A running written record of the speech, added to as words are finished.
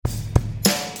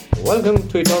Welcome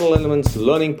to Eternal Elements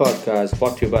Learning Podcast,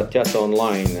 brought to you by Atyasa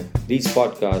Online. These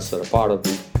podcasts are a part of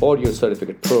the audio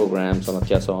certificate programs on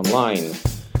Atyasa Online.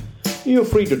 You're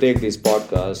free to take these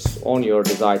podcasts on your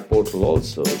desired portal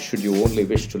also, should you only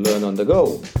wish to learn on the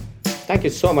go. Thank you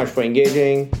so much for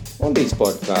engaging on these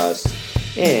podcasts,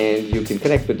 and you can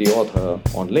connect with the author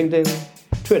on LinkedIn,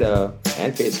 Twitter,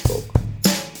 and Facebook.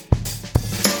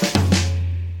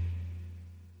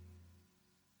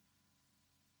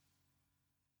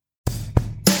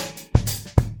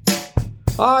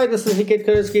 Hi, this is Niket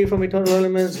Karski from Eternal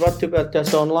Elements, brought to you by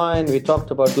Atyasa Online. We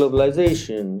talked about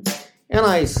globalization, and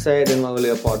I said in my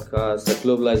earlier podcast that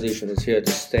globalization is here to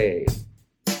stay.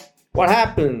 What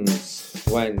happens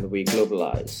when we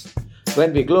globalize?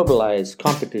 When we globalize,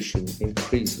 competition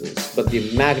increases, but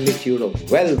the magnitude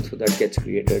of wealth that gets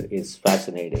created is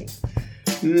fascinating.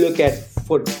 Look at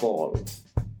football.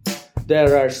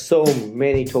 There are so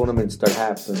many tournaments that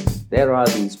happen. There are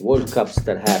these World Cups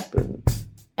that happen.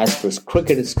 As far as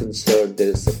cricket is concerned, there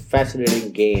is a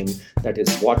fascinating game that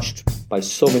is watched by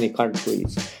so many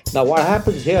countries. Now, what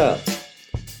happens here?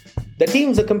 The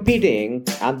teams are competing,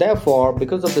 and therefore,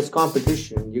 because of this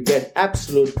competition, you get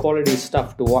absolute quality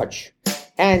stuff to watch.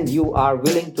 And you are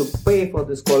willing to pay for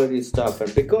this quality stuff.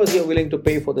 And because you're willing to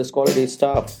pay for this quality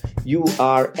stuff, you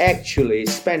are actually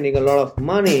spending a lot of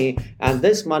money. And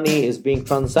this money is being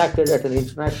transacted at an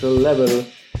international level.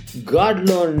 God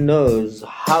alone knows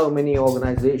how many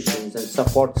organizations and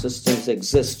support systems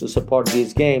exist to support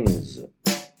these games.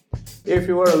 If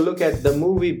you were to look at the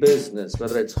movie business,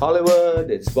 whether it's Hollywood,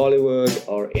 it's Bollywood,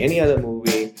 or any other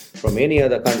movie from any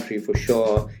other country for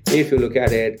sure, if you look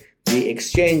at it, the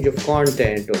exchange of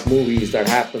content of movies that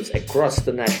happens across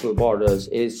the national borders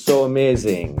is so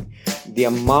amazing. The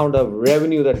amount of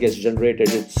revenue that gets generated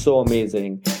is so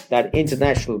amazing that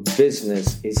international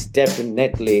business is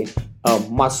definitely a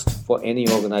must for any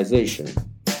organization.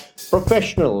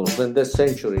 Professionals in this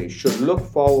century should look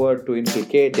forward to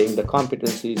inculcating the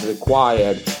competencies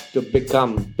required to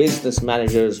become business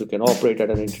managers who can operate at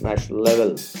an international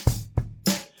level.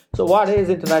 So what is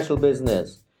international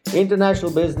business?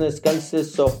 International business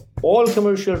consists of all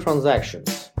commercial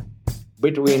transactions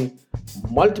between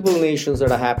multiple nations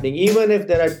that are happening. Even if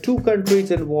there are two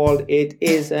countries involved, it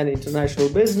is an international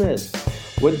business.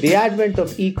 With the advent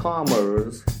of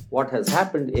e-commerce, what has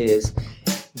happened is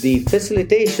the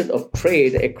facilitation of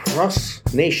trade across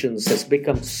nations has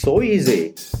become so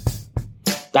easy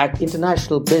that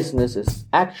international business is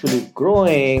actually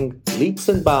growing leaps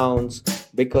and bounds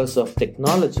because of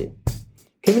technology.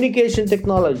 Communication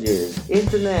technologies,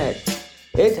 internet,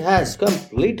 it has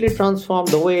completely transformed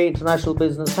the way international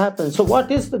business happens. So what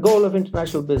is the goal of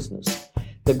international business?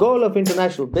 The goal of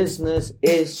international business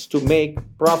is to make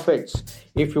profits.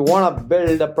 If you want to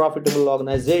build a profitable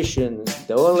organization,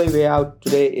 the only way out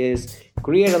today is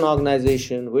create an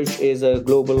organization which is a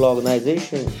global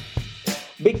organization.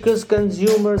 Because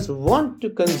consumers want to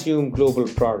consume global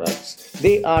products.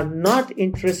 They are not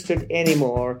interested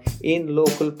anymore in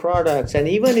local products. And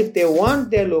even if they want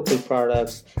their local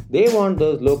products, they want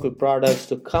those local products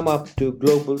to come up to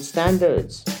global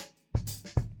standards.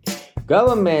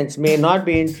 Governments may not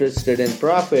be interested in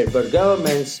profit, but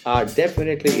governments are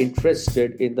definitely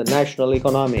interested in the national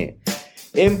economy.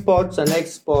 Imports and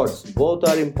exports both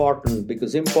are important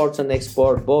because imports and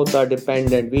export both are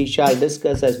dependent. We shall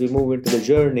discuss as we move into the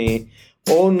journey.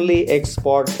 Only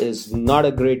export is not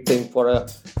a great thing for a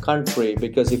country,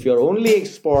 because if you're only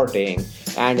exporting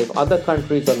and if other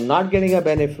countries are not getting a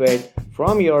benefit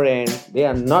from your end, they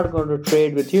are not going to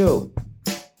trade with you.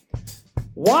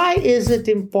 Why is it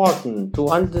important to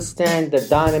understand the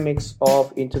dynamics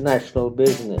of international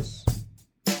business?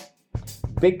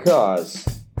 Because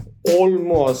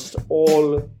almost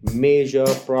all major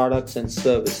products and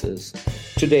services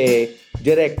today,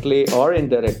 directly or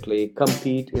indirectly,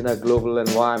 compete in a global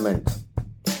environment.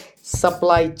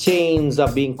 Supply chains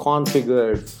are being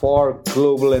configured for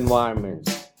global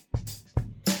environments.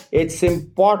 It's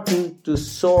important to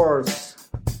source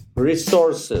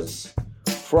resources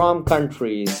from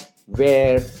countries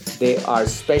where they are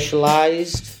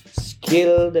specialized,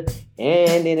 skilled,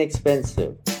 and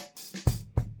inexpensive.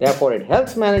 Therefore, it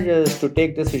helps managers to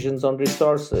take decisions on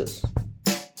resources.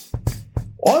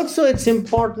 Also, it's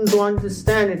important to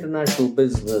understand international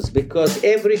business because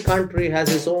every country has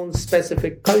its own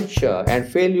specific culture, and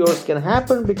failures can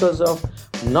happen because of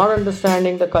not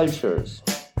understanding the cultures.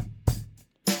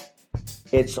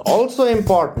 It's also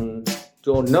important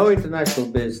to know international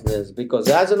business because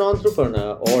as an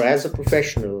entrepreneur or as a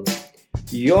professional,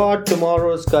 your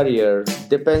tomorrow's career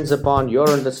depends upon your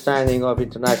understanding of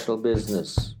international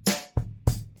business.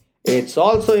 It's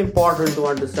also important to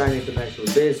understand international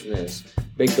business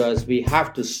because we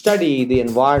have to study the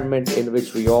environment in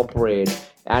which we operate.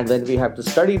 And when we have to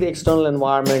study the external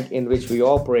environment in which we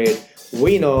operate,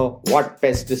 we know what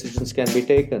best decisions can be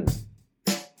taken.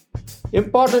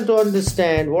 Important to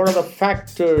understand what are the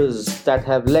factors that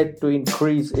have led to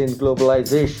increase in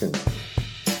globalization.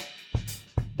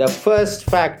 The first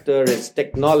factor is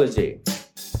technology.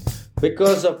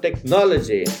 Because of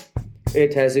technology,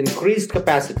 it has increased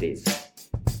capacities.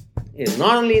 It's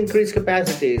not only increased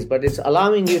capacities, but it's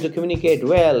allowing you to communicate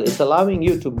well. It's allowing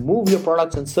you to move your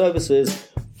products and services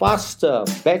faster,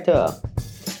 better.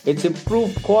 It's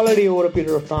improved quality over a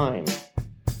period of time.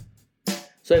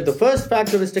 So if the first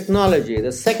factor is technology,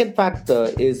 the second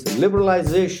factor is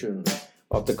liberalization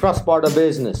of the cross-border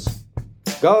business.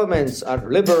 Governments are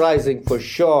liberalizing for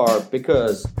sure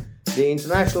because the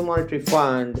International Monetary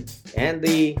Fund and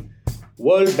the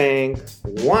World Bank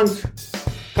want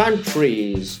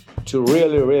countries to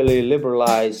really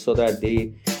liberalize so that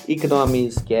the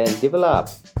economies can develop.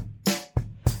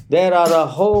 There are a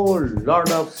whole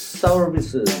lot of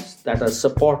services that are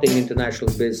supporting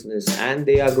international business and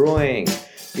they are growing.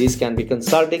 These can be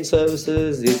consulting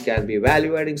services, these can be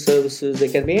value-adding services, they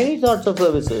can be any sorts of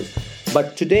services.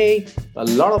 But today, a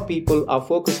lot of people are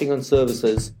focusing on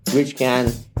services which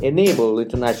can enable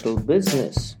international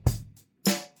business.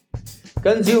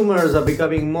 Consumers are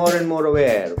becoming more and more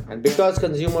aware. And because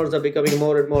consumers are becoming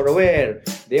more and more aware,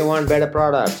 they want better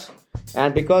products.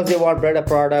 And because they want better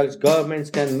products,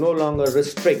 governments can no longer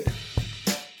restrict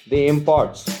the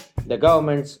imports. The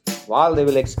governments, while they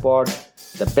will export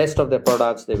the best of their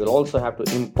products, they will also have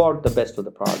to import the best of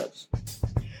the products.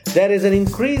 There is an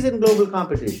increase in global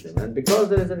competition. And because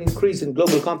there is an increase in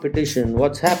global competition,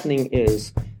 what's happening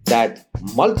is that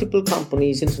multiple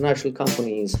companies, international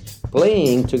companies,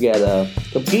 playing together,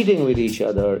 competing with each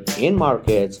other in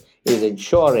markets is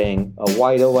ensuring a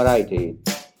wider variety.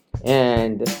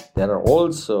 And there are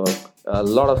also a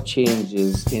lot of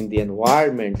changes in the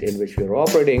environment in which we're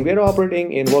operating. We're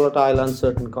operating in volatile,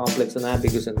 uncertain, complex, and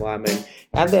ambiguous environment,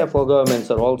 and therefore governments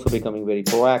are also becoming very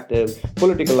proactive.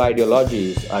 Political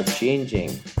ideologies are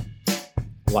changing.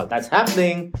 While that's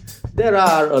happening, there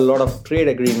are a lot of trade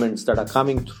agreements that are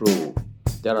coming through.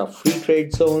 There are free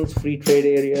trade zones, free trade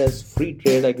areas, free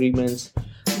trade agreements.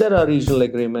 There are regional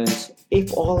agreements.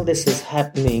 If all this is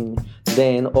happening,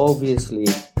 then obviously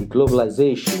the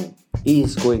globalization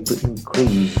is going to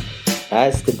increase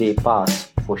as the day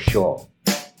pass for sure.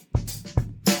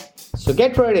 So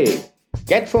get ready,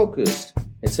 get focused.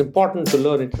 It's important to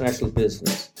learn international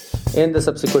business. In the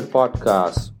subsequent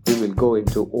podcasts, we will go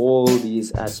into all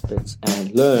these aspects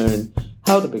and learn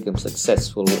how to become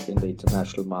successful in the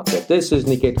international market. This is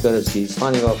Niket Karajagi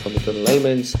signing off from Eternal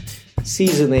Elements.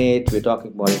 Season 8, we're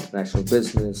talking about international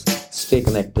business. Stay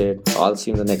connected. I'll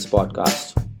see you in the next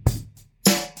podcast.